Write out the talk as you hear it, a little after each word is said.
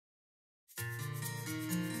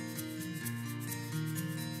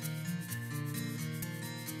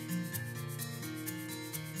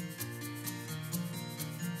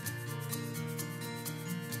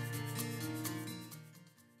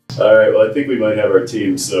All right, well, I think we might have our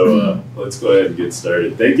team, so let's go ahead and get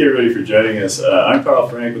started. Thank you, everybody, for joining us. I'm Karl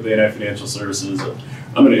Frank with A&I Financial Services.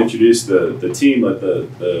 I'm going to introduce the team, let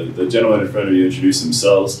the gentleman in front of you introduce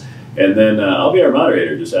themselves, and then I'll be our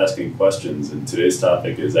moderator, just asking questions. And today's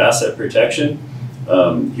topic is asset protection.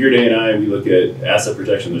 Here at A&I, we look at asset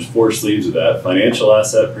protection. There's 4 sleeves of that: financial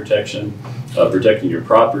asset protection, protecting your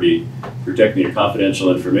property, protecting your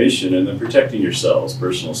confidential information, and then protecting yourselves,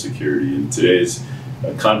 personal security. In today's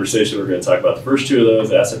conversation, we're going to talk about the first 2 of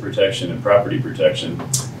those, asset protection and property protection.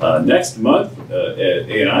 Next month at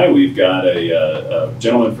A&I, we've got a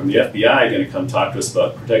gentleman from the FBI going to come talk to us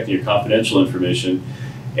about protecting your confidential information.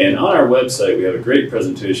 And on our website, we have a great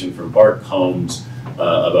presentation from Bart Combs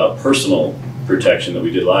about personal protection that we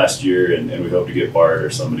did last year, and we hope to get Bart or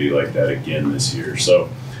somebody like that again this year. So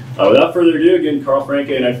without further ado, again, Karl Frank,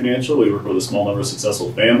 A&I Financial. We work with a small number of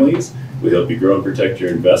successful families. We help you grow and protect your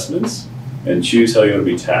investments and choose how you want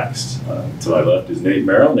to be taxed. To my left is Nate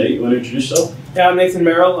Merrill. Nate, you want to introduce yourself? Yeah, I'm Nathan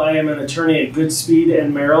Merrill. I am an attorney at Goodspeed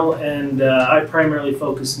and Merrill, and I primarily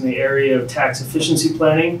focus in the area of tax efficiency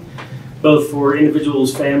planning, both for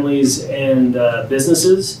individuals, families, and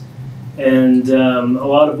businesses. And a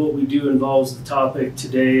lot of what we do involves the topic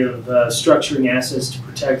today of structuring assets to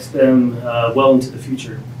protect them well into the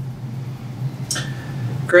future.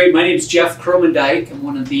 Great. My name is Jeff Krommendyk. I'm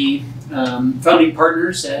one of the founding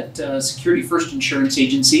partners at Securities First Insurance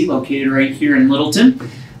Agency, located right here in Littleton.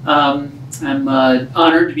 I'm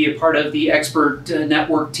honored to be a part of the expert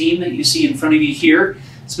network team that you see in front of you here,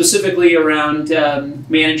 specifically around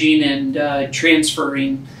managing and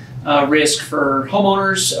transferring risk for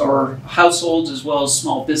homeowners or households as well as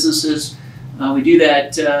small businesses. We do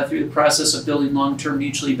that through the process of building long-term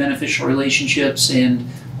mutually beneficial relationships and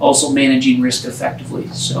also managing risk effectively.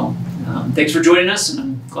 So thanks for joining us, and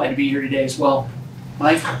I'm glad to be here today as well.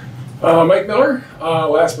 Mike? Mike Miller,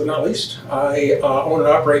 last but not least. I own and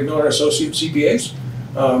operate Miller and Associates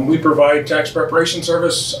CPAs. We provide tax preparation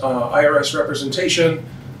service, IRS representation,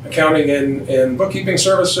 accounting and bookkeeping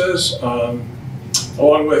services,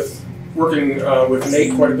 along with working with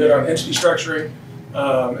Nate quite a bit on entity structuring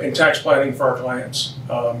and tax planning for our clients.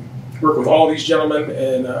 Work with all these gentlemen,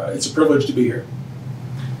 and it's a privilege to be here.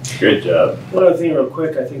 Great job. One other thing real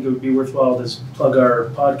quick, I think it would be worthwhile to plug our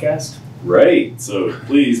podcast. Right. So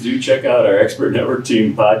please do check out our Expert Network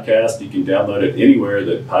Team podcast. You can download it anywhere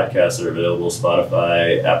that podcasts are available: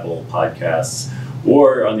 Spotify, Apple Podcasts,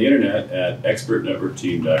 or on the internet at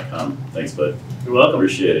expertnetworkteam.com. Thanks, bud. You're welcome.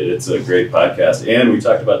 Appreciate it. It's a great podcast. And we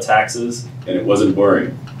talked about taxes, and it wasn't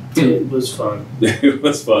boring. It was fun. It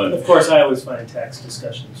was fun. Of course, I always find tax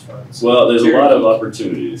discussions fun. So. Well, there's a lot of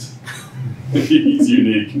opportunities. He's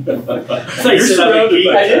unique. You're surrounded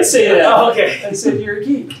by I didn't say that. Oh, okay. I said you're a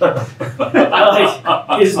geek. I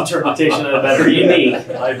like his interpretation of that. Unique.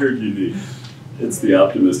 I heard unique. It's the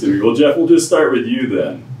optimist in me. Well, Jeff, we'll just start with you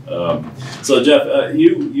then. So, Jeff,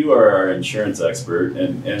 you are our insurance expert,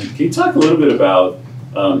 and can you talk a little bit about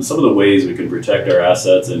some of the ways we can protect our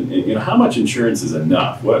assets, and you know, how much insurance is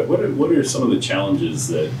enough? What are some of the challenges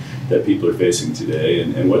that people are facing today,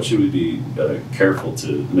 and what should we be careful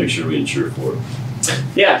to make sure we insure for?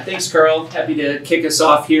 Yeah, thanks, Karl. Happy to kick us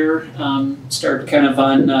off here. Start kind of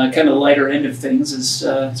on kind of the lighter end of things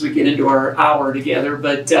as we get into our hour together.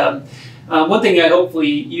 But one thing I hopefully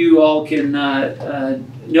you all can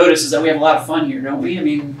notice is that we have a lot of fun here, don't we? I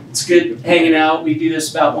mean, it's good hanging out. We do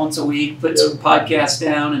this about once a week, put some podcasts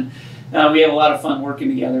down, and we have a lot of fun working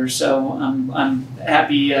together. So I'm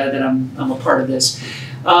happy that I'm a part of this.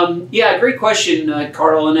 Yeah, great question,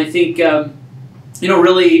 Karl. And I think, you know,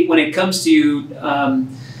 really when it comes to,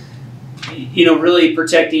 you know, really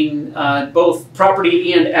protecting both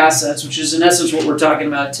property and assets, which is in essence what we're talking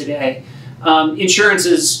about today, insurance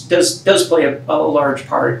does play a large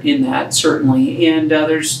part in that, certainly. And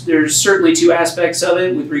there's certainly 2 aspects of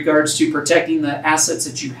it with regards to protecting the assets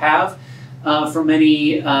that you have from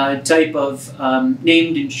any type of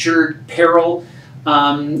named insured peril.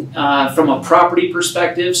 From a property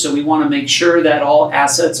perspective, so we want to make sure that all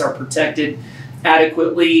assets are protected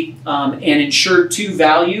adequately and insured to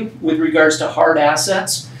value with regards to hard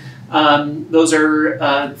assets. Those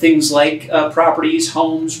are things like properties,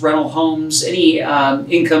 homes, rental homes, any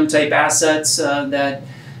income type assets that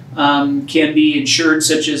can be insured,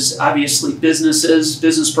 such as obviously businesses,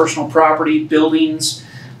 business personal property, buildings,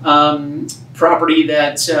 property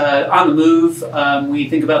that's on the move. We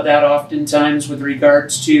think about that oftentimes with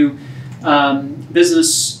regards to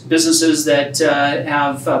businesses that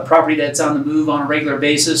have property that's on the move on a regular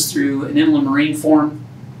basis through an inland marine form.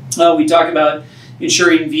 We talk about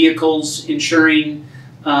insuring vehicles, insuring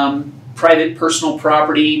private personal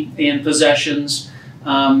property and possessions,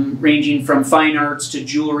 ranging from fine arts to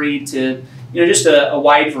jewelry to just a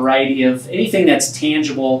wide variety of anything that's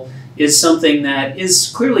tangible is something that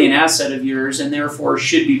is clearly an asset of yours and therefore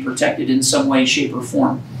should be protected in some way, shape, or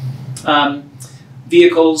form.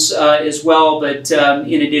 Vehicles as well, but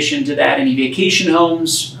in addition to that, any vacation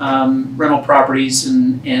homes, rental properties,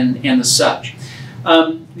 and the such.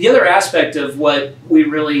 The other aspect of what we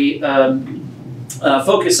really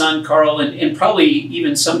focus on, Karl, and probably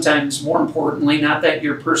even sometimes more importantly, not that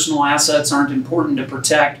your personal assets aren't important to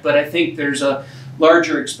protect, but I think there's a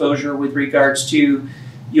larger exposure with regards to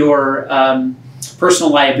your personal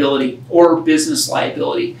liability or business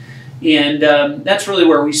liability. And that's really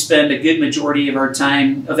where we spend a good majority of our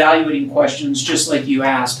time evaluating questions just like you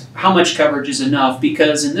asked. How much coverage is enough?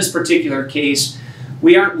 Because in this particular case,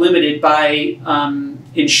 we aren't limited by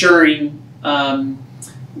insuring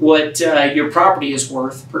what your property is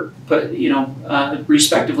worth,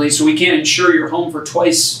 respectively. So we can't insure your home for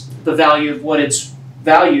twice the value of what it's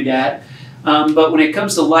valued at. But when it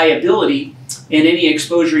comes to liability and any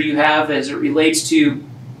exposure you have as it relates to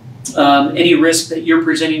any risk that you're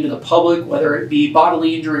presenting to the public, whether it be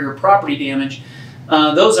bodily injury or property damage,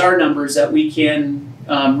 those are numbers that we can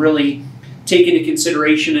really take into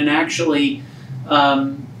consideration and actually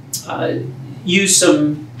use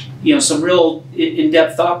some real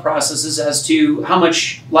in-depth thought processes as to how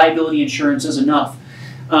much liability insurance is enough,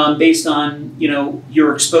 based on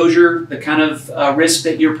your exposure, the kind of risk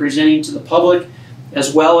that you're presenting to the public,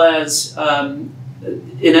 as well as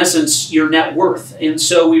in essence your net worth. And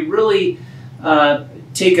so we really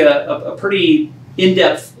take a pretty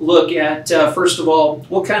in-depth look at first of all,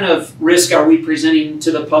 what kind of risk are we presenting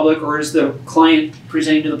to the public, or is the client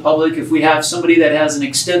presenting to the public? If we have somebody that has an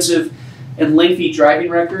extensive and lengthy driving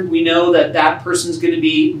record, we know that that person's going to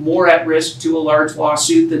be more at risk to a large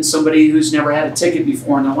lawsuit than somebody who's never had a ticket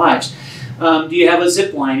before in their lives. Do you have a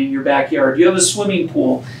zip line in your backyard? Do you have a swimming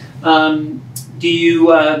pool? Do you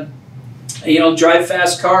drive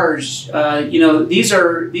fast cars? These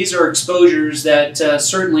are exposures that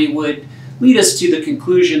certainly would lead us to the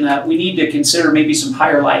conclusion that we need to consider maybe some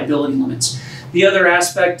higher liability limits. The other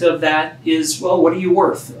aspect of that is, well, what are you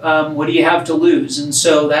worth? What do you have to lose? And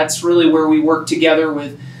so that's really where we work together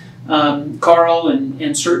with Karl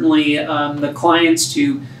and certainly the clients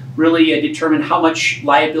to really determine how much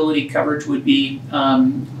liability coverage would be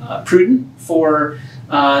prudent for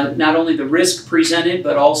not only the risk presented,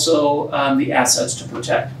 but also the assets to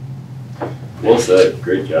protect. Well said.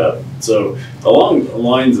 Great job. So along the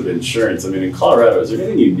lines of insurance, in Colorado, is there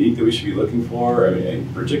anything unique that we should be looking for?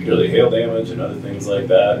 Particularly hail damage and other things like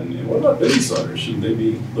that. And what about business owners? Shouldn't they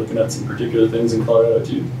be looking at some particular things in Colorado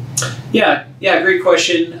too? Yeah, great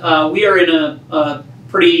question. We are in a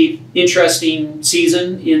pretty interesting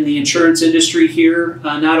season in the insurance industry here,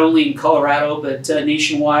 not only in Colorado, but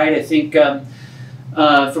nationwide. I think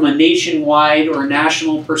from a nationwide or a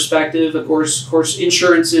national perspective, of course,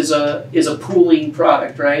 insurance is a pooling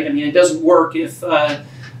product, right? It doesn't work if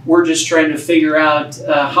we're just trying to figure out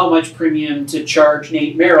how much premium to charge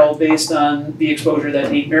Nate Merrill based on the exposure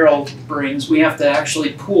that Nate Merrill brings. We have to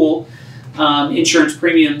actually pool insurance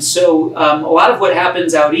premiums. So a lot of what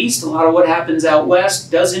happens out east, a lot of what happens out west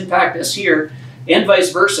does impact us here, and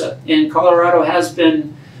vice versa. And Colorado has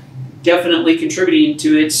been definitely contributing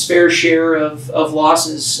to its fair share of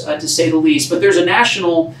losses, to say the least. But there's a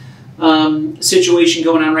national situation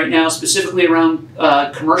going on right now, specifically around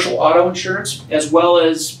commercial auto insurance as well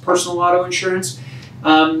as personal auto insurance.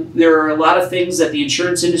 There are a lot of things that the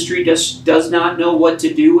insurance industry does not know what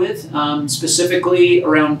to do with, specifically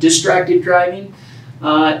around distracted driving,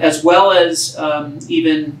 as well as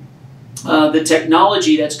even the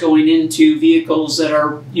technology that's going into vehicles that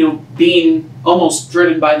are being almost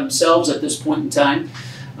driven by themselves at this point in time,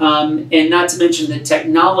 and not to mention the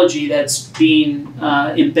technology that's being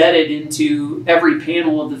embedded into every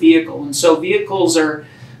panel of the vehicle. And so vehicles are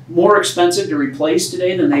more expensive to replace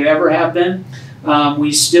today than they ever have been.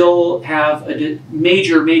 We still have a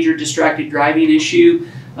major distracted driving issue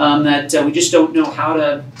that we just don't know how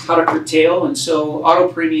to curtail. And so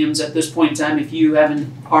auto premiums at this point in time, if you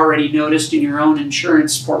haven't already noticed in your own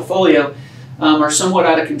insurance portfolio, are somewhat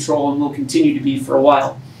out of control and will continue to be for a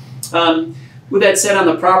while. With that said, on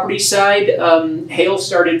the property side, hail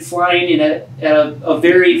started flying at a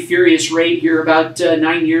very furious rate here about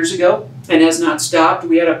 9 years ago and has not stopped.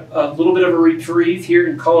 We had a little bit of a reprieve here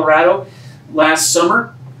in Colorado last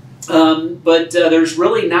summer. But there's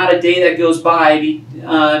really not a day that goes by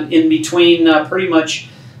in between pretty much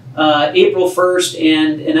April 1st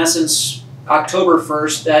and, in essence, October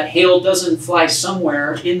 1st that hail doesn't fly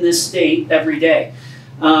somewhere in this state every day.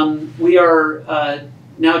 We are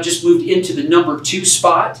now just moved into the #2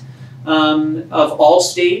 spot of all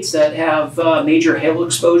states that have major hail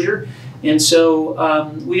exposure. And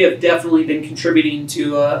so we have definitely been contributing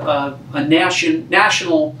to a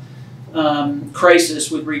national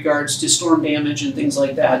crisis with regards to storm damage and things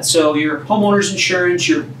like that. So your homeowner's insurance,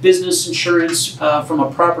 your business insurance from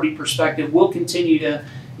a property perspective will continue to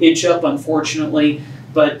inch up, unfortunately.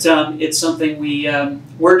 But it's something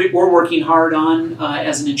we're working hard on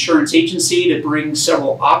as an insurance agency to bring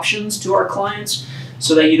several options to our clients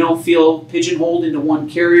so that you don't feel pigeonholed into one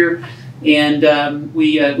carrier. And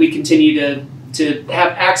we continue to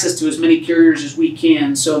have access to as many carriers as we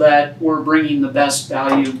can so that we're bringing the best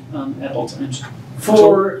value at all times.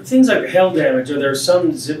 For things like hail damage, are there some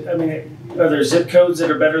are there zip codes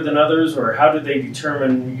that are better than others, or how do they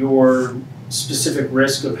determine your specific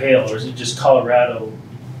risk of hail, or is it just Colorado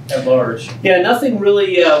at large? Yeah, nothing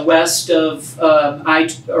really west of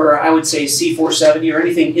I would say C470 or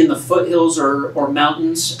anything in the foothills or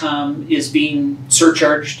mountains is being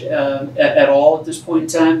surcharged at all at this point in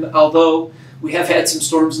time. Although we have had some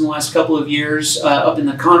storms in the last couple of years up in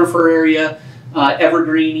the conifer area,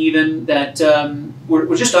 Evergreen even, that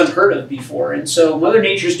were just unheard of before. And so Mother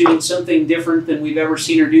Nature's doing something different than we've ever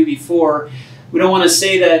seen her do before. We don't want to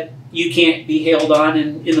say that you can't be hailed on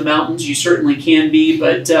in the mountains. You certainly can be,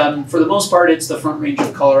 but for the most part, it's the Front Range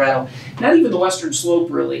of Colorado. Not even the western slope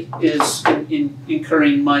really is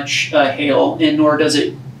incurring much hail, and nor does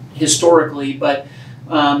it historically, but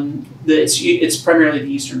it's primarily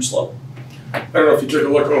the eastern slope. I don't know if you took a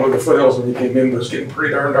look over the foothills when you came in, but it's getting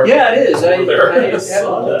pretty darn dark. Yeah, it is. I haven't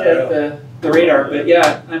Saw looked at the radar, but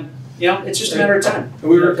yeah, it's just a matter of time. And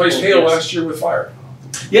we replaced hail last year with fire.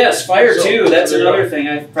 Yes, fire too. That's there you another go. thing.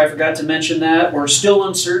 I forgot to mention that. We're still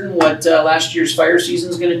uncertain what last year's fire season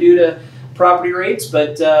is going to do to property rates,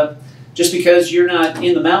 but just because you're not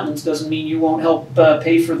in the mountains doesn't mean you won't help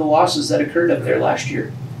pay for the losses that occurred up there last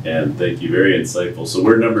year. And thank you, very insightful. So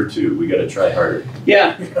we're #2. We got to try harder.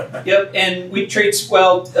 Yeah, yep. And we trade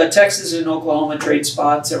Texas and Oklahoma trade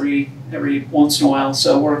spots every once in a while.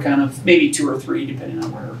 So we're kind of maybe 2 or 3 depending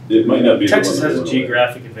on where. It might not be. Texas the one has a that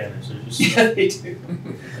geographic advantage. Yeah, they do.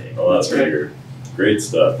 Oh, that's bigger. Great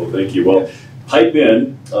stuff. Well, thank you. Well, pipe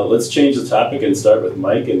in. Let's change the topic and start with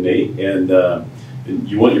Mike and Nate. And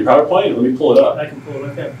you want your PowerPoint? Let me pull it up. I can pull it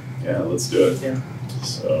up there. Yeah, let's do it. Yeah.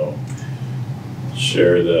 So,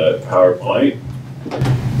 share that PowerPoint.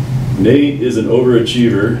 Nate is an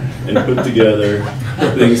overachiever and put together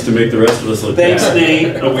things to make the rest of us look Thanks, bad.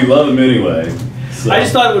 Nate. But we love him anyway. So. I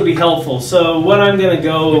just thought it would be helpful. So what I'm going to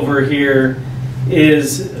go over here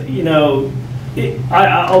is,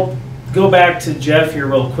 I'll go back to Jeff here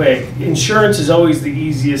real quick. Insurance is always the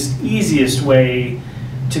easiest way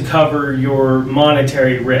to cover your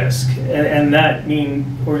monetary risk, and that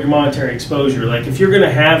or your monetary exposure. Like if you're going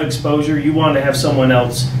to have exposure, you want to have someone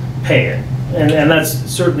else pay it, and that's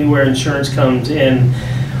certainly where insurance comes in.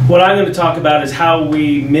 What I'm going to talk about is how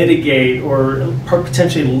we mitigate or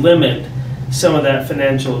potentially limit some of that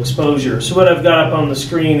financial exposure. So what I've got up on the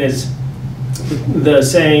screen is the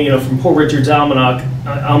saying, from Poor Richard's Almanac,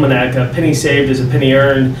 a penny saved is a penny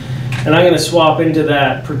earned. And I'm going to swap into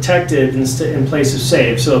that protected in place of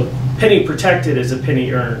saved. So penny protected is a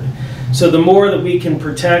penny earned. So the more that we can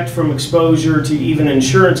protect from exposure to even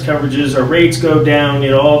insurance coverages, our rates go down,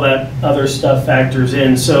 all that other stuff factors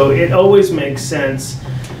in. So it always makes sense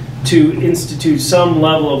to institute some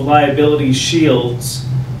level of liability shields,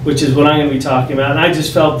 which is what I'm going to be talking about. And I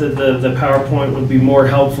just felt that the PowerPoint would be more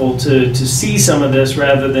helpful to see some of this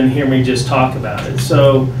rather than hear me just talk about it.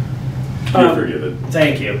 So. You're forgiven.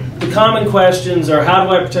 Thank you. The common questions are, how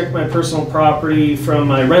do I protect my personal property from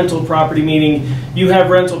my rental property? Meaning you have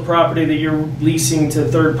rental property that you're leasing to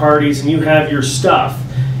third parties and you have your stuff.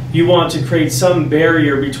 You want to create some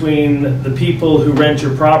barrier between the people who rent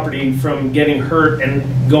your property from getting hurt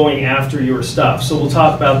and going after your stuff. So we'll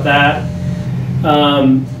talk about that.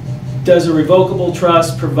 Does a revocable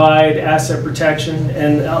trust provide asset protection?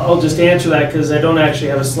 And I'll just answer that because I don't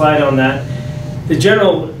actually have a slide on that. The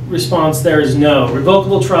general response there is no.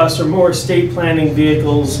 Revocable trusts are more estate planning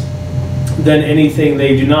vehicles than anything.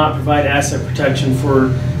 They do not provide asset protection for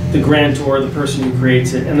the grantor, the person who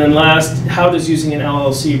creates it. And then last, how does using an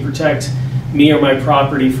LLC protect me or my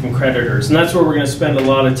property from creditors? And that's where we're going to spend a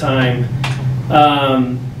lot of time.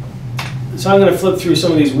 So I'm going to flip through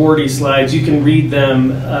some of these wordy slides. You can read them.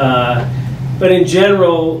 But in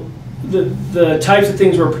general, the types of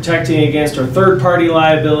things we're protecting against are third-party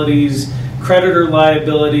liabilities, creditor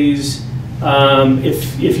liabilities.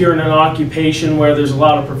 If you're in an occupation where there's a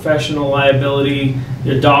lot of professional liability,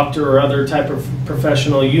 a doctor or other type of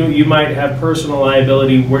professional, you might have personal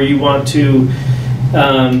liability where you want to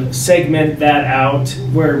segment that out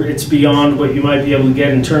where it's beyond what you might be able to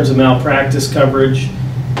get in terms of malpractice coverage.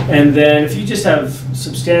 And then if you just have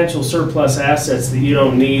substantial surplus assets that you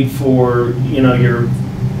don't need for, you know, your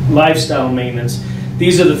lifestyle maintenance,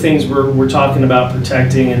 these are the things we're talking about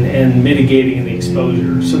protecting and mitigating the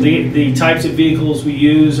exposure. So the types of vehicles we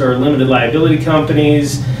use are limited liability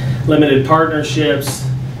companies, limited partnerships.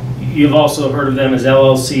 You've also heard of them as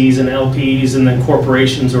LLCs and LPs, and then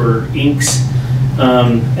corporations or Incs.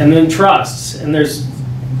 And then trusts. And there's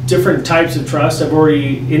different types of trusts. I've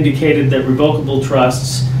already indicated that revocable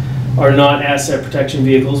trusts are not asset protection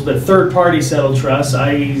vehicles, but third-party settled trusts,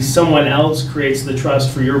 i.e. someone else creates the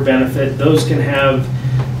trust for your benefit, those can have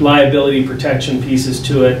liability protection pieces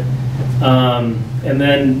to it. And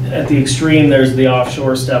then at the extreme, there's the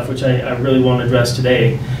offshore stuff, which I really won't address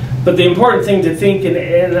today. But the important thing to think,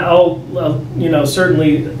 and I'll you know,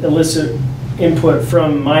 certainly elicit input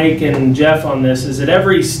from Mike and Jeff on this, is at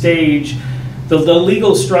every stage, the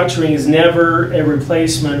legal structuring is never a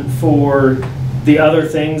replacement for the other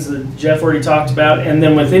things that Jeff already talked about. And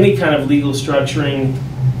then with any kind of legal structuring,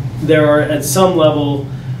 there are at some level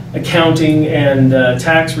accounting and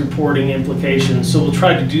tax reporting implications. So we'll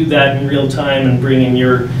try to do that in real time and bring in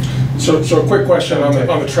your... So a quick question on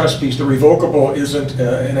the trust piece. The revocable isn't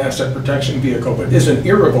an asset protection vehicle, but is an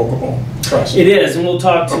irrevocable trust. It is, and we'll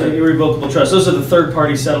talk to irrevocable trusts. Those are the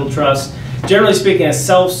third-party settled trusts. Generally speaking, a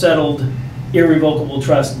self-settled irrevocable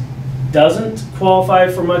trust doesn't qualify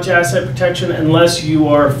for much asset protection unless you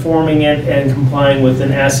are forming it and complying with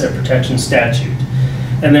an asset protection statute.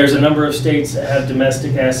 And there's a number of states that have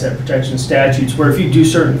domestic asset protection statutes where if you do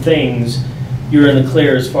certain things, you're in the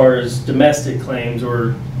clear as far as domestic claims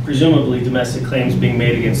or presumably domestic claims being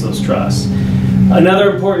made against those trusts.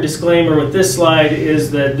 Another important disclaimer with this slide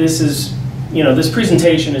is that this is, you know, this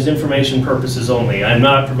presentation is information purposes only. I'm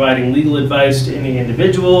not providing legal advice to any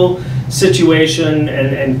individual situation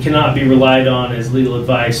and cannot be relied on as legal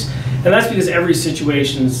advice. And that's because every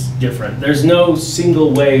situation is different. There's no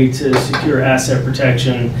single way to secure asset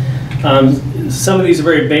protection. Some of these are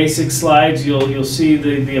very basic slides. You'll see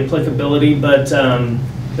the applicability, but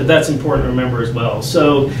that's important to remember as well.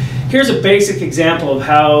 So here's a basic example of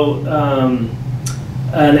how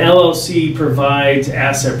an LLC provides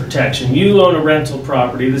asset protection. You own a rental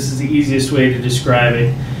property. This is the easiest way to describe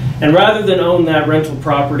it. And rather than own that rental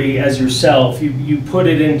property as yourself, you put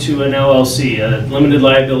it into an LLC, a limited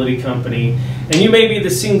liability company, and you may be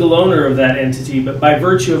the single owner of that entity, but by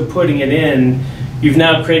virtue of putting it in, you've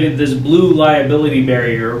now created this blue liability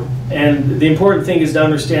barrier. And the important thing is to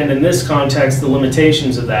understand in this context the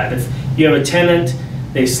limitations of that. If you have a tenant,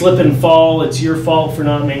 they slip and fall, it's your fault for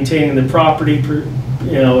not maintaining the property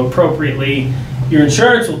appropriately, your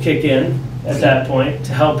insurance will kick in at that point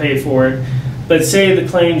to help pay for it. But say the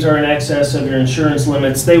claims are in excess of your insurance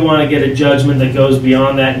limits, they want to get a judgment that goes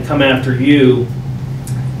beyond that and come after you.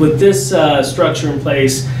 With this structure in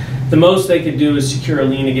place, the most they could do is secure a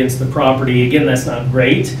lien against the property. Again, that's not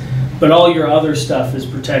great, but all your other stuff is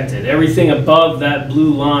protected. Everything above that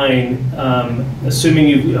blue line, assuming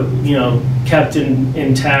you've kept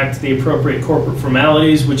intact the appropriate corporate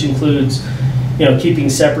formalities, which includes keeping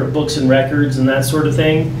separate books and records and that sort of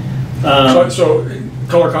thing. So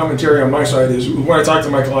color commentary on my side is when I talk to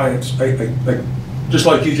my clients, I just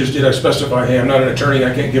like you just did, I specify, hey, I'm not an attorney,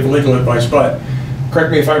 I can't give legal advice, but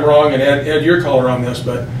correct me if I'm wrong and add your color on this,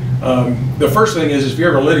 but the first thing is if you're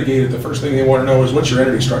ever litigated, the first thing they want to know is what's your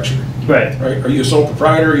entity structure. Right. Are you a sole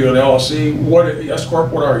proprietor? Are you an LLC? S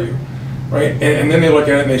corp? What are you? Right. And then they look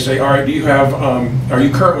at it and they say, all right, do you have? Are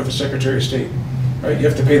you current with the Secretary of State? Right. You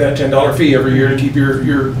have to pay that $10 fee every year to keep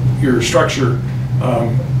your structure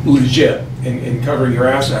legit in covering your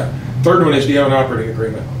asset. Third one is, do you have an operating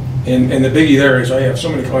agreement? And the biggie there is I have so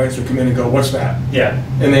many clients who come in and go, what's that? Yeah.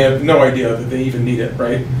 And they have no idea that they even need it,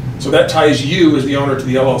 right? So that ties you as the owner to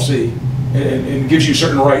the LLC and gives you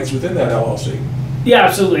certain rights within that LLC. Yeah,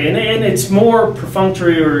 absolutely. And it's more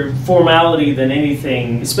perfunctory or formality than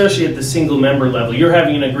anything, especially at the single member level. You're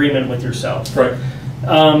having an agreement with yourself. Right.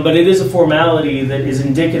 But it is a formality that is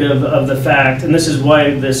indicative of the fact, and this is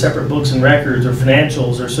why the separate books and records or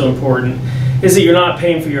financials are so important, is that you're not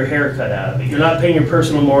paying for your haircut out of it. You're not paying your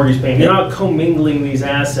personal mortgage payment. You're not commingling these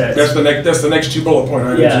assets. That's the next two bullet point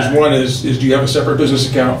items. Yeah. One is do you have a separate business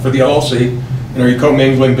account for the LLC, and are you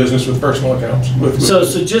commingling business with personal accounts? So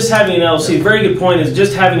just having an LLC, very good point, is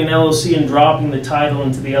just having an LLC and dropping the title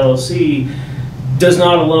into the LLC does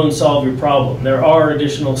not alone solve your problem. There are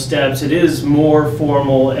additional steps. It is more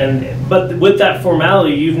formal, but with that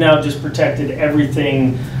formality, you've now just protected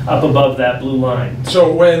everything up above that blue line.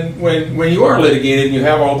 So when you are litigated and you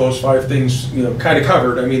have all those 5 things kind of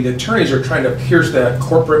covered, I mean, the attorneys are trying to pierce that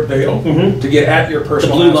corporate veil to get at your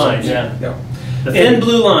personal blue assets. line, yeah. The thin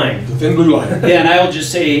blue line. The thin blue line. Yeah, and I will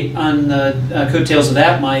just say on the coattails of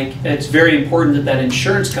that, Mike, it's very important that that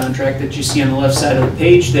insurance contract that you see on the left side of the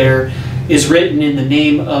page there is written in the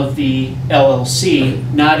name of the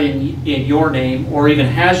LLC, not in your name, or even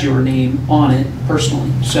has your name on it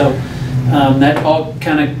personally. So that all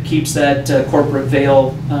kind of keeps that corporate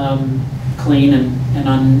veil clean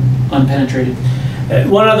and unpenetrated.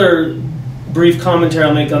 One other brief commentary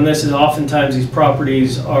I'll make on this is oftentimes these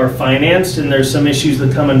properties are financed, and there's some issues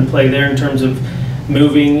that come into play there in terms of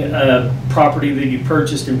moving a property that you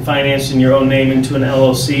purchased and financed in your own name into an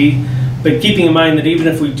LLC. But keeping in mind that even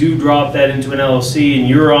if we do drop that into an LLC and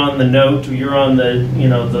you're on the note or you're on the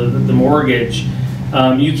the mortgage,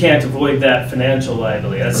 you can't avoid that financial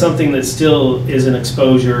liability. That's something that still is an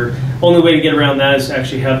exposure. Only way to get around that is to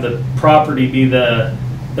actually have the property be the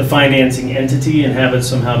financing entity and have it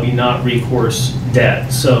somehow be not recourse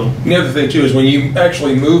debt. So the other thing too is when you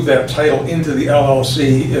actually move that title into the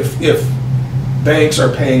LLC, if banks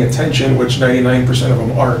are paying attention, which 99% of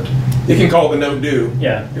them aren't, they can call the note due.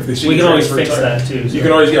 Yeah, if they see we can always fix that too. So you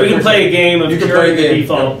can always we can play a game of curing the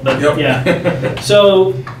default, but yeah.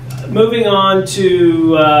 So moving on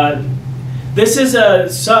to this is a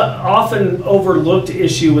often overlooked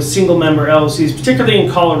issue with single member LLCs, particularly in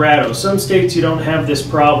Colorado. Some states you don't have this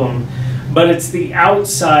problem, but it's the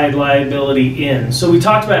outside liability in. So we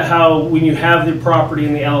talked about how when you have the property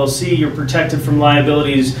in the LLC, you're protected from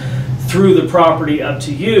liabilities through the property up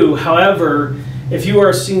to you. However, if you are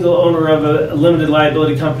a single owner of a limited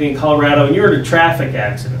liability company in Colorado and you're in a traffic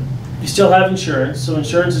accident, you still have insurance, so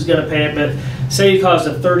insurance is going to pay it. But say you caused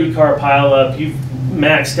a 30-car pileup, you've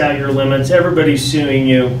maxed out your limits, everybody's suing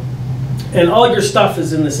you, and all your stuff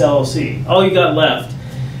is in this LLC. All you got left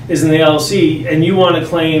is in the LLC, and you want to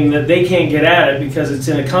claim that they can't get at it because it's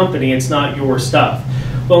in a company, it's not your stuff.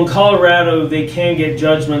 Well, in Colorado, they can get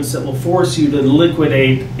judgments that will force you to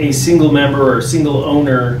liquidate a single member or single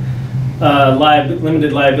owner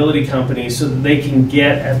limited liability company so that they can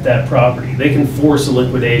get at that property. They can force a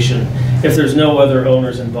liquidation if there's no other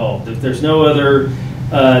owners involved, if there's no other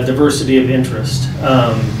diversity of interest.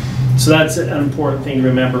 So that's an important thing to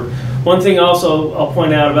remember. One thing also I'll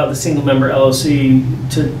point out about the single member LLC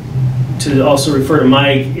to also refer to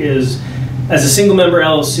Mike is, as a single member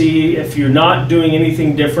LLC, if you're not doing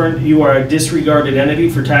anything different, you are a disregarded entity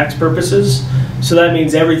for tax purposes. So that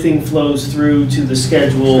means everything flows through to the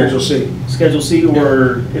Schedule C. Schedule C,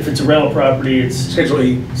 or if it's a rental property, it's Schedule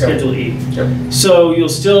E. Schedule E. Yep. So you'll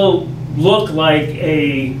still look like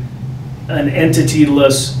an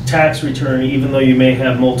entity-less tax return, even though you may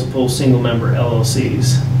have multiple single-member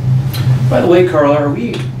LLCs. By the way, Carl, are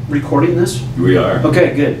we recording this? We are.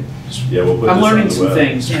 Okay, good. Yeah, we'll put I'm this on learning the some web.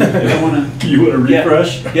 things. I want to. You want to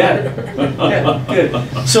refresh? Yeah. Yeah. Good.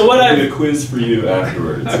 So what I'll I've do a quiz for you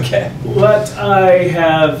afterwards. Okay. What I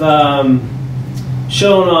have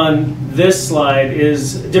shown on this slide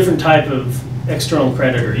is a different type of external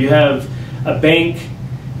creditor. You have a bank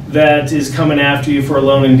that is coming after you for a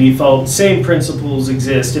loan in default. Same principles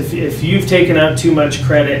exist. If you've taken out too much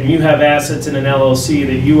credit and you have assets in an LLC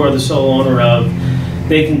that you are the sole owner of,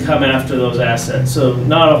 they can come after those assets. So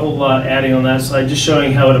not a whole lot adding on that slide, just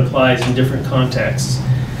showing how it applies in different contexts.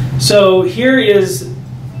 So here is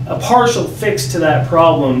a partial fix to that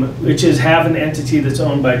problem, which is have an entity that's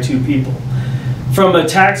owned by two people. From a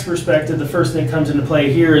tax perspective, the first thing that comes into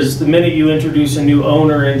play here is the minute you introduce a new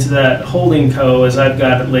owner into that holding co, as I've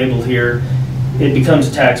got it labeled here, it becomes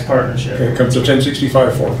a tax partnership. Okay, it comes to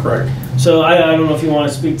 1065 form, correct? So I don't know if you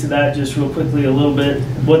want to speak to that just real quickly a little bit,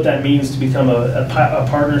 what that means to become a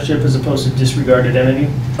partnership as opposed to disregarded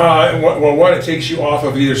entity? Well, one, it takes you off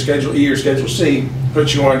of either Schedule E or Schedule C,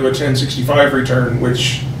 puts you onto a 1065 return,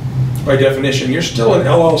 which by definition, you're still an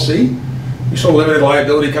LLC. You're still a limited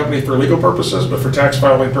liability company for legal purposes, but for tax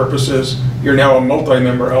filing purposes, you're now a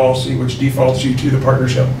multi-member LLC, which defaults you to the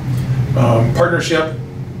partnership. Partnership,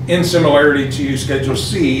 in similarity to Schedule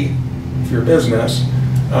C, if you're a business,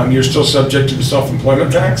 you're still subject to the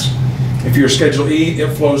self-employment tax. If you're Schedule E, it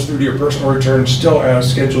flows through to your personal return still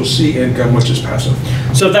as Schedule C income, which is passive.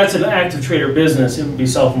 So if that's an active trade or business, it would be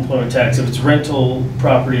self-employment tax. If it's rental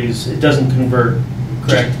properties, it doesn't convert,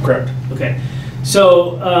 correct? Correct. Okay.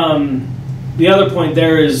 So the other point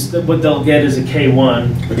there is that what they'll get is a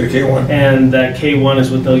K1. Look at a K1. And that K1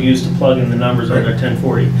 is what they'll use to plug in the numbers on their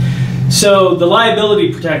 1040. So the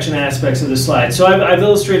liability protection aspects of the slide. So I've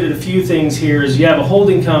illustrated a few things here. Is you have a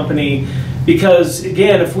holding company, because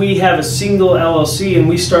again, if we have a single LLC and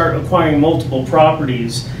we start acquiring multiple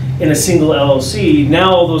properties in a single LLC,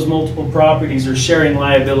 now all those multiple properties are sharing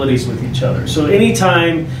liabilities with each other. So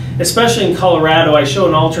anytime, especially in Colorado, I show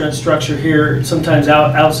an alternate structure here. Sometimes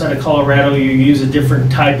outside of Colorado, you use a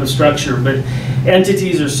different type of structure, but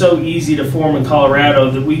entities are so easy to form in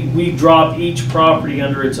Colorado that we drop each property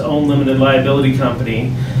under its own limited liability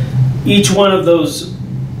company. Each one of those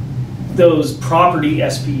property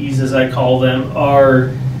SPEs, as I call them,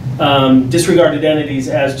 are disregarded entities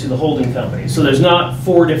as to the holding company. So there's not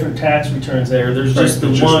 4 different tax returns there. There's just the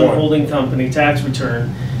one holding company tax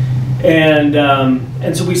return. And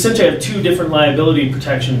so we essentially have 2 different liability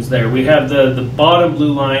protections there. We have the bottom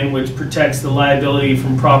blue line, which protects the liability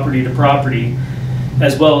from property to property,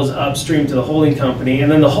 as well as upstream to the holding company.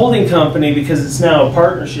 And then the holding company, because it's now a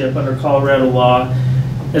partnership under Colorado law,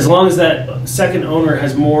 as long as that second owner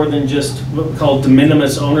has more than just what we call de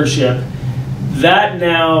minimis ownership, that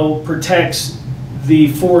now protects the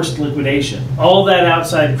forced liquidation. All that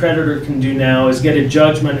outside creditor can do now is get a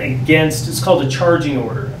judgment against, it's called a charging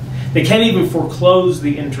order. They can't even foreclose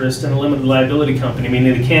the interest in a limited liability company,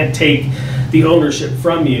 meaning they can't take the ownership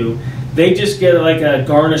from you. They just get like a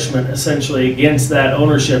garnishment essentially against that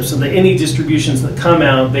ownership, so that any distributions that come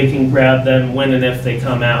out, they can grab them when and if they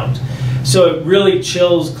come out. So it really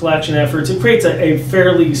chills collection efforts. It creates a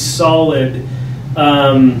fairly solid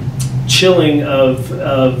chilling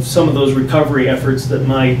of some of those recovery efforts that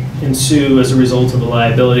might ensue as a result of the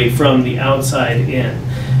liability from the outside in.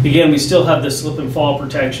 Again, we still have the slip and fall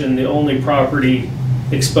protection. The only property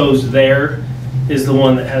exposed there is the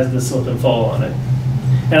one that has the slip and fall on it.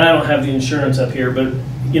 And I don't have the insurance up here, but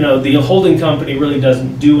you know, the holding company really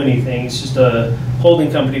doesn't do anything. It's just a holding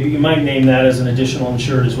company, but you might name that as an additional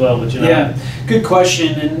insured as well, but you know. Yeah, good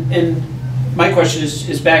question. And my question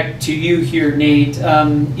is back to you here, Nate.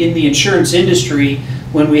 In the insurance industry,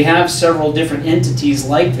 when we have several different entities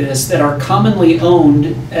like this that are commonly owned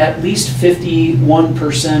at least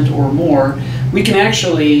 51% or more, we can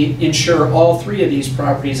actually insure all 3 of these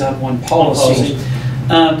properties on one policy.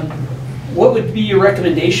 What would be your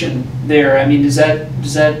recommendation there? I mean, does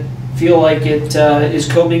that feel like it is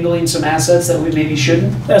commingling some assets that we maybe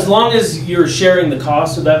shouldn't? As long as you're sharing the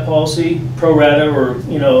cost of that policy, pro rata, or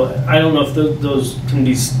you know, I don't know if those can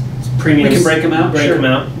be premiums. We can break them out. Break them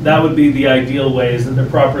out. That would be the ideal way, is that they're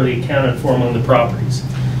properly accounted for among the properties.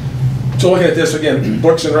 So looking at this again,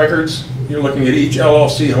 books and records. You're looking at each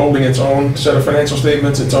LLC holding its own set of financial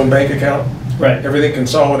statements, its own bank account. Right. Everything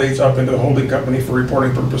consolidates up into the holding company for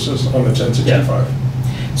reporting purposes on the 1065.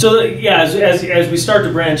 Yeah. So yeah, as we start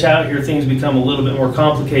to branch out here, things become a little bit more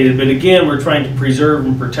complicated. But again, we're trying to preserve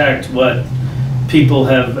and protect what people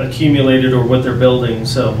have accumulated or what they're building.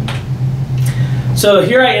 So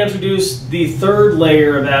here I introduce the 3rd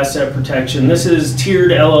layer of asset protection. This is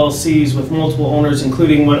tiered LLCs with multiple owners,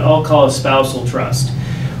 including what I'll call a spousal trust,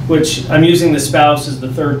 which I'm using the spouse as the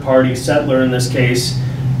 3rd party settler in this case.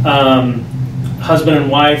 Husband and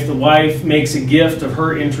wife. The wife makes a gift of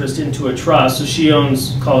her interest into a trust, so she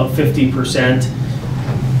owns, call it 50%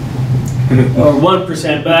 or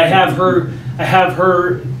 1%, but I have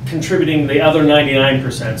her contributing the other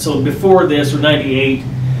 99%. So before this, or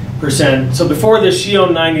 98%. So before this, she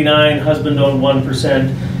owned 99, husband owned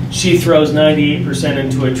 1%. She throws 98%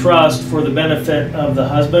 into a trust for the benefit of the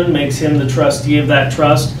husband, makes him the trustee of that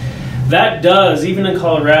trust. That does, even in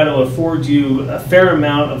Colorado, afford you a fair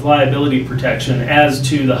amount of liability protection as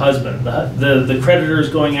to the husband. The creditors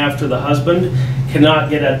going after the husband cannot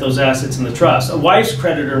get at those assets in the trust. A wife's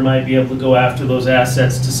creditor might be able to go after those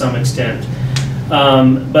assets to some extent,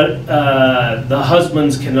 but the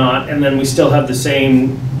husbands cannot, and then we still have the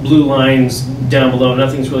same blue lines down below.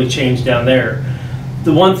 Nothing's really changed down there.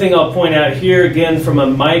 The one thing I'll point out here, again, from a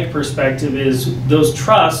Mike perspective, is those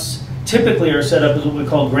trusts typically are set up as what we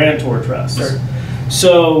call grantor trusts. Sure.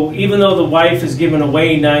 So even though the wife has given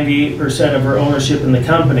away 98% of her ownership in the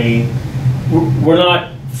company, we're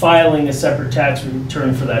not filing a separate tax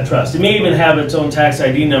return for that trust. It may even have its own tax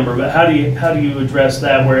ID number, but how do you address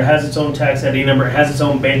that, where it has its own tax ID number, it has its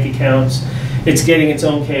own bank accounts, it's getting its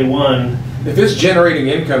own K1. If it's generating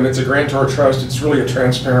income, it's a grantor trust, it's really a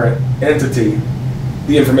transparent entity.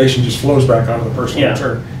 The information just flows back onto the personal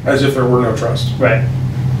return as if there were no trust. Right.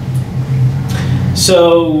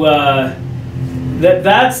 So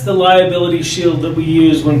that's the liability shield that we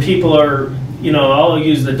use when people are, you know, I'll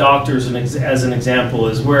use the doctors as an example,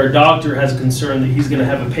 is where a doctor has a concern that he's going to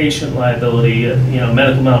have a patient liability, you know,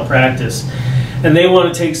 medical malpractice, and they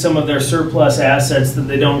want to take some of their surplus assets that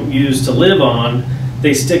they don't use to live on.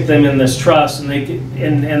 they stick them in this trust, and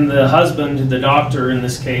and the husband, the doctor in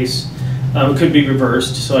this case, could be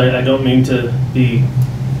reversed. So I don't mean to be,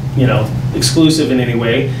 exclusive in any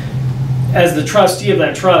way. As the trustee of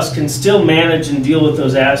that trust, can still manage and deal with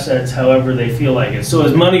those assets however they feel like it. So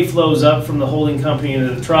as money flows up from the holding company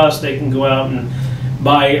into the trust, they can go out and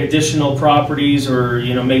buy additional properties or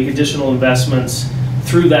make additional investments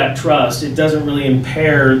through that trust. It doesn't really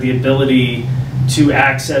impair the ability to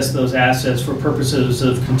access those assets for purposes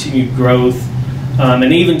of continued growth,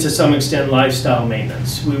 and even to some extent lifestyle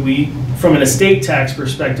maintenance. We from an estate tax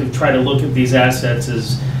perspective, try to look at these assets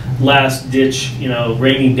as last ditch,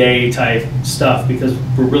 rainy day type stuff, because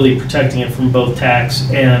we're really protecting it from both tax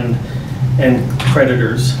and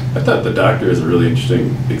creditors. I thought the doctor is a really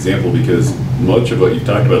interesting example, because much of what you've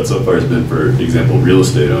talked about so far has been, for example, real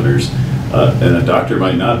estate owners. And a doctor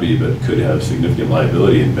might not be, but could have significant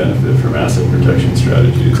liability and benefit from asset protection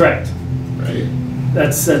strategies. Correct. Right.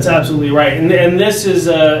 That's absolutely right. And this is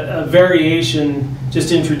a variation,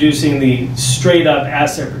 just introducing the straight up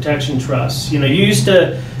asset protection trusts. You used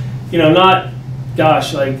to,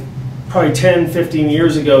 like probably 10, 15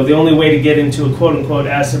 years ago, the only way to get into a quote unquote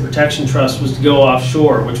asset protection trust was to go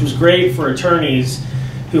offshore, which was great for attorneys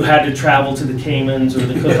who had to travel to the Caymans or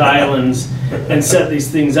the Cook Islands and set these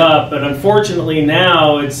things up. But unfortunately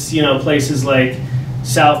now it's, places like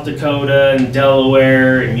South Dakota and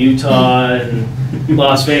Delaware and Utah and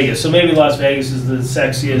Las Vegas. So maybe Las Vegas is the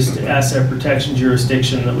sexiest asset protection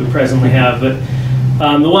jurisdiction that we presently have. But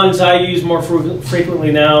the ones I use more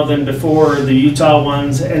frequently now than before are the Utah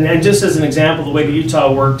ones. And just as an example, the way the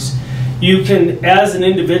Utah works, you can, as an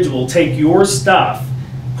individual, take your stuff,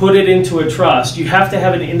 put it into a trust. You have to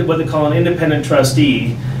have what they call an independent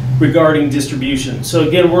trustee regarding distribution. So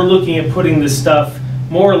again, we're looking at putting this stuff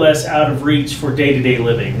more or less out of reach for day-to-day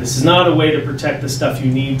living. This is not a way to protect the stuff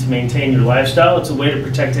you need to maintain your lifestyle. It's a way to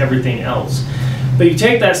protect everything else. But you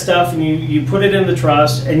take that stuff and you put it in the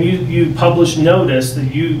trust, and you publish notice that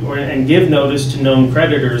and give notice to known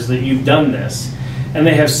creditors that you've done this. And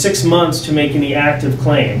they have 6 months to make any active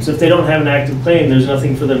claims. If they don't have an active claim, there's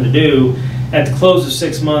nothing for them to do. At the close of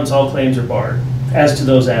 6 months, all claims are barred as to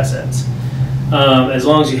those assets, as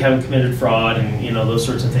long as you haven't committed fraud and those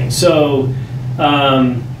sorts of things. So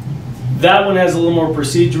that one has a little more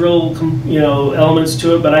procedural elements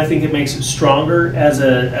to it, but I think it makes it stronger as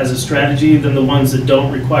a strategy than the ones that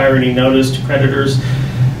don't require any notice to creditors.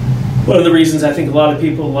 One of the reasons I think a lot of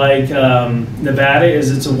people like Nevada is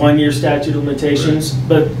it's a 1-year statute of limitations,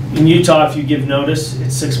 but in Utah, if you give notice,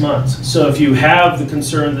 it's 6 months. So if you have the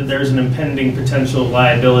concern that there's an impending potential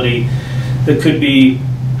liability that could be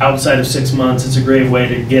outside of 6 months, it's a great way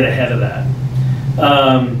to get ahead of that.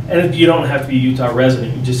 And you don't have to be a Utah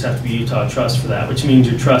resident, you just have to be a Utah trust for that, which means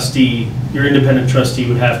your independent trustee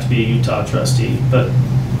would have to be a Utah trustee, but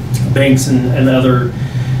banks and other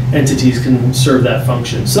entities can serve that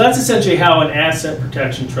function. So that's essentially how an asset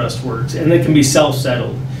protection trust works, and it can be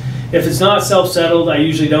self-settled. If it's not self-settled, I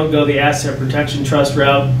usually don't go the asset protection trust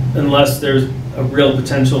route unless there's a real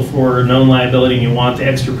potential for known liability and you want the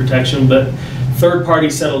extra protection. But third-party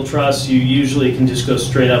settled trusts, you usually can just go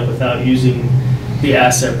straight up without using the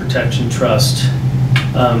asset protection trust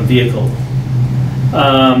vehicle.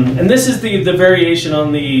 And this is the variation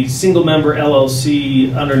on the single member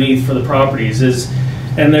LLC underneath for the properties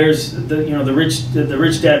and there's the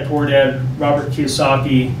rich dad, poor dad, Robert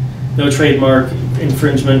Kiyosaki, no trademark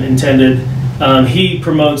infringement intended. He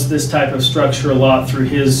promotes this type of structure a lot through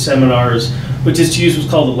his seminars, which is to use what's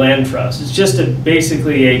called a land trust. It's just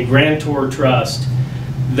basically a grantor trust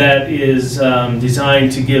that is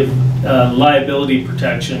designed to give liability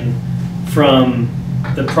protection from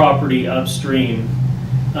the property upstream,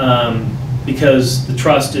 because the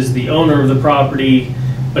trust is the owner of the property,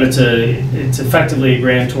 but it's effectively a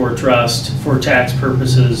grantor trust for tax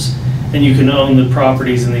purposes, and you can own the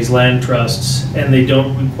properties in these land trusts, and they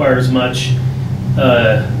don't require as much.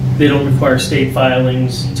 They don't require state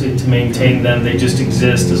filings to maintain them. They just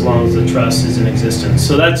exist as long as the trust is in existence.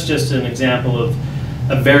 So that's just an example of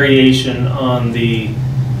a variation on the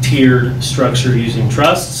tiered structure using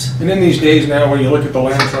trusts. And in these days now, when you look at the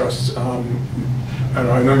land trusts, I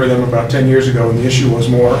remember them about 10 years ago, and the issue was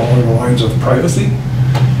more along the lines of privacy.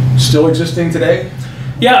 Still existing today?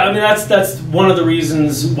 Yeah, I mean that's one of the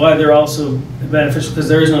reasons why they're also beneficial, because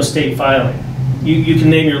there is no state filing. You can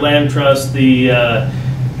name your land trust the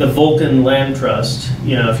Vulcan Land Trust,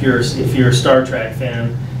 if you're a Star Trek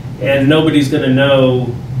fan, and nobody's going to know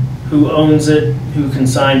who owns it, who can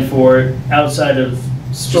sign for it, outside of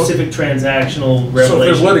specific transactional revelation. So if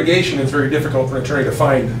there's litigation, it's very difficult for an attorney to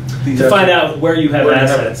find these find out where you have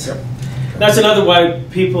assets. Yep. That's another why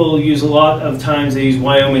people use a lot of times, they use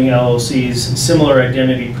Wyoming LLCs, similar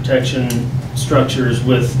identity protection structures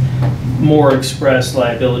with more express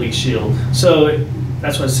liability shield. So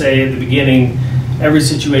that's what I say at the beginning, every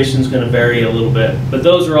situation is going to vary a little bit, but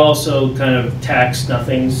those are also kind of tax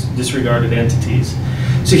nothings, disregarded entities.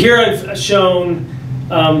 So here I've shown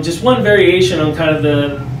just one variation on kind of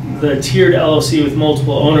the tiered LLC with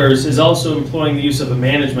multiple owners is also employing the use of a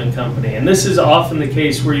management company. And this is often the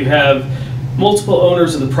case where you have multiple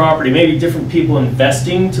owners of the property, maybe different people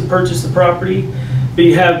investing to purchase the property, but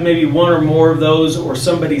you have maybe one or more of those or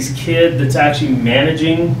somebody's kid that's actually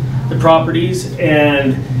managing the properties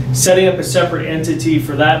and setting up a separate entity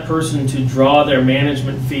for that person to draw their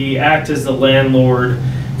management fee, act as the landlord,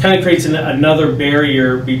 kind of creates another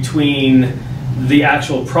barrier between the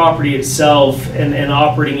actual property itself and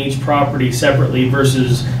operating each property separately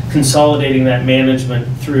versus consolidating that management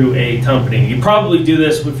through a company. You probably do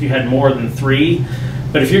this if you had more than 3,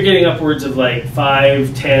 but if you're getting upwards of like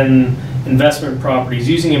 5, 10 investment properties,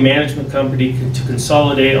 using a management company to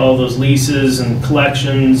consolidate all those leases and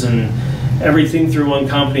collections and everything through one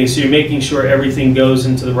company, so you're making sure everything goes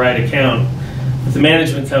into the right account. With the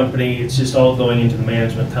management company, it's just all going into the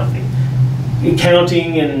management company.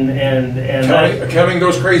 Accounting accounting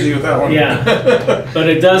goes crazy with that one. Yeah, but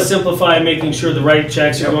it does simplify making sure the right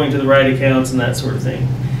checks are going to the right accounts and that sort of thing.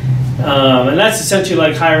 And that's essentially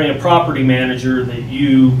like hiring a property manager that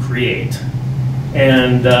you create,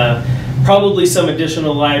 and probably some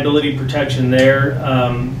additional liability protection there.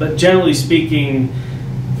 But generally speaking,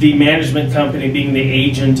 the management company, being the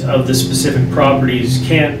agent of the specific properties,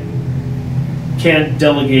 can't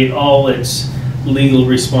delegate all its legal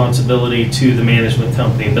responsibility to the management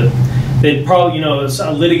company. But they'd probably,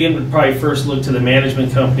 a litigant would probably first look to the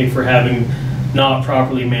management company for having not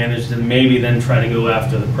properly managed, and maybe then try to go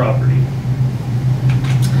after the property.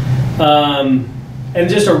 And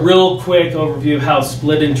just a real quick overview of how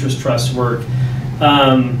split interest trusts work.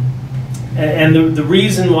 And the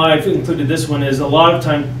reason why I've included this one is a lot of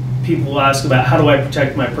time people will ask about how do I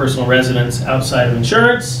protect my personal residence outside of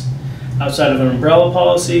insurance, outside of an umbrella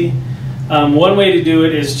policy. One way to do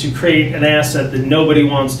it is to create an asset that nobody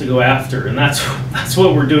wants to go after, and that's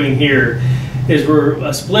what we're doing here. Is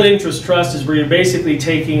a split interest trust is where you're basically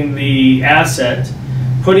taking the asset,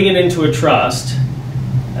 putting it into a trust,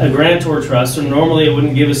 a grantor trust, so normally it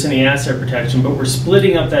wouldn't give us any asset protection, but we're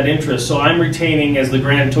splitting up that interest. So I'm retaining as the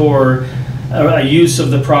grantor a use of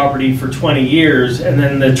the property for 20 years, and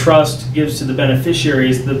then the trust gives to the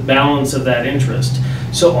beneficiaries the balance of that interest.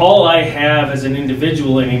 So all I have as an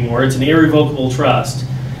individual anymore, it's an irrevocable trust,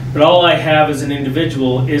 but all I have as an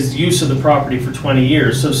individual is use of the property for 20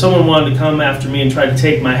 years. So if someone wanted to come after me and try to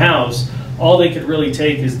take my house, all they could really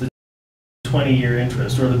take is the 20-year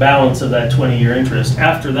interest, or the balance of that 20-year interest.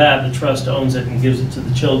 After that, the trust owns it and gives it to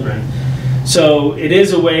the children. So it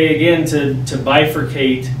is a way, again, to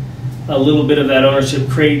bifurcate a little bit of that ownership,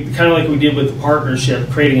 create kind of like we did with the partnership,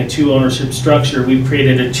 creating a 2-ownership structure. We've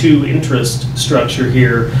created a 2-interest structure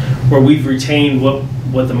here, where we've retained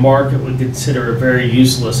what the market would consider a very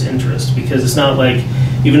useless interest, because it's not like,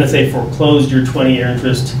 even if they foreclosed your 20-year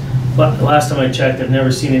interest, last time I checked, I've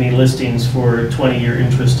never seen any listings for 20-year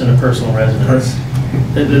interest in a personal residence.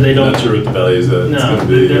 They don't. Not sure what the value is that it's going to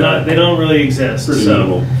be. They're not. They don't really exist. Pretty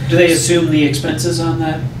minimal. Do they assume the expenses on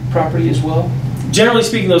that property as well? Generally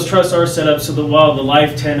speaking, those trusts are set up so that while the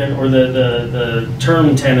life tenant or the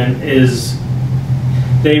term tenant is,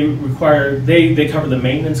 they cover the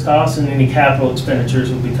maintenance costs, and any capital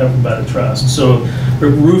expenditures will be covered by the trust. So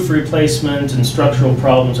roof replacement and structural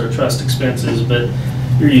problems are trust expenses, but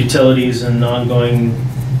your utilities and ongoing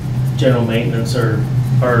general maintenance are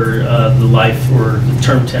the life or the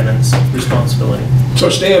term tenant's responsibility. So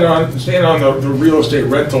staying on the real estate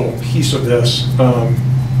rental piece of this,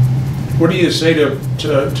 what do you say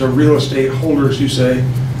to real estate holders who say,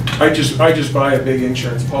 I just buy a big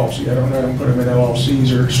insurance policy. I don't put them in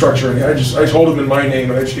LLCs or structure any. I just hold them in my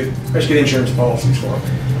name, and I just get insurance policies for them.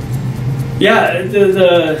 Yeah,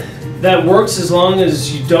 that works as long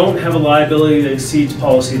as you don't have a liability that exceeds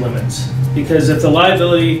policy limits. Because if the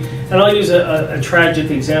liability, and I'll use a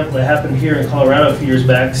tragic example that happened here in Colorado a few years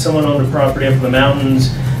back. Someone owned a property up in the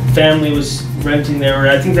mountains. Family was renting there.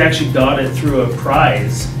 I think they actually got it through a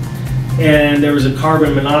prize. And there was a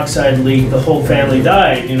carbon monoxide leak. The whole family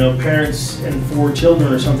died. Parents and 4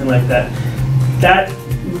 children or something like that. That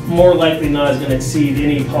more likely not is going to exceed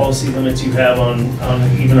any policy limits you have on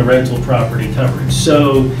even a rental property coverage.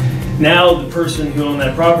 So now the person who owned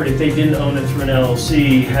that property, if they didn't own it through an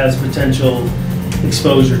LLC, has potential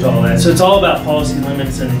exposure to all that. So it's all about policy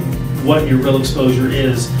limits and what your real exposure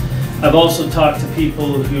is. I've also talked to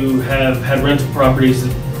people who have had rental properties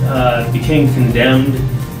that became condemned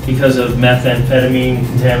because of methamphetamine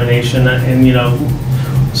contamination, and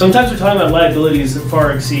sometimes we're talking about liabilities that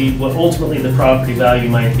far exceed what ultimately the property value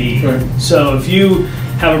might be. Right. So if you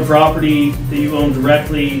have a property that you own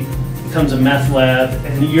directly, becomes a meth lab,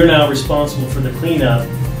 and you're now responsible for the cleanup,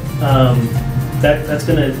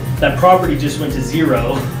 that property just went to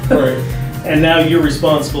zero. Right. And now you're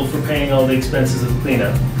responsible for paying all the expenses of the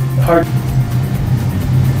cleanup. Hard.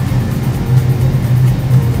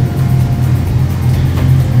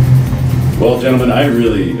 Well, gentlemen, I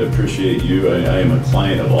really appreciate you. I am a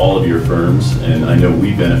client of all of your firms, and I know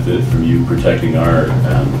we benefit from you protecting our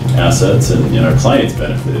assets, and our clients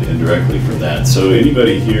benefit indirectly from that. So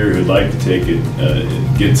anybody here who'd like to take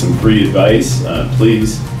it, get some free advice,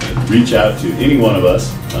 please reach out to any one of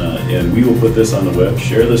us, and we will put this on the web.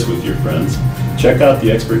 Share this with your friends. Check out the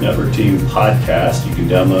Expert Network Team podcast. You can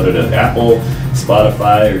download it at Apple,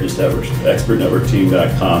 Spotify, or just at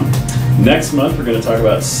expertnetworkteam.com. Next month, we're going to talk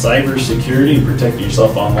about cybersecurity and protecting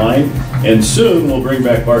yourself online. And soon, we'll bring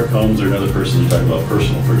back Bart Combs or another person to talk about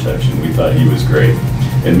personal protection. We thought he was great.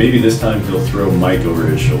 And maybe this time he'll throw Mike over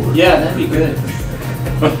his shoulder. Yeah, that'd be good.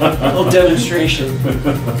 A little demonstration.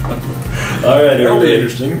 All right, That'll be everybody.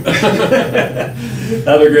 interesting.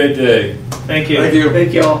 Have a great day. Thank you. Thank you.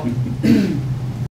 Thank you all.